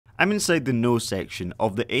I'm inside the nose section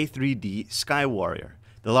of the A3D Skywarrior,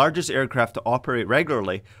 the largest aircraft to operate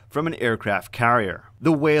regularly from an aircraft carrier.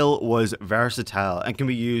 The Whale was versatile and can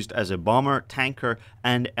be used as a bomber, tanker,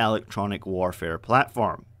 and electronic warfare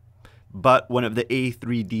platform. But one of the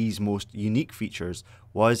A3D's most unique features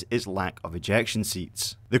was its lack of ejection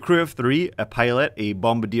seats. The crew of 3, a pilot, a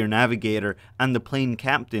bombardier navigator, and the plane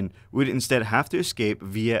captain, would instead have to escape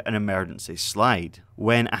via an emergency slide.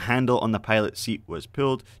 When a handle on the pilot seat was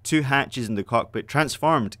pulled, 2 hatches in the cockpit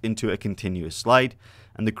transformed into a continuous slide,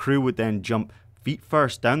 and the crew would then jump feet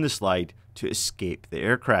first down the slide to escape the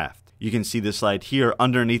aircraft. You can see the slide here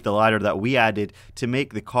underneath the ladder that we added to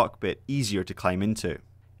make the cockpit easier to climb into.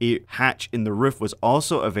 A hatch in the roof was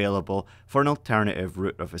also available for an alternative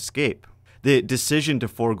route of escape. The decision to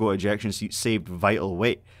forego ejection seats saved vital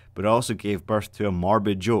weight, but also gave birth to a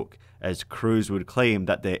morbid joke, as crews would claim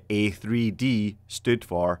that the A3D stood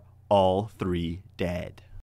for all 3 dead.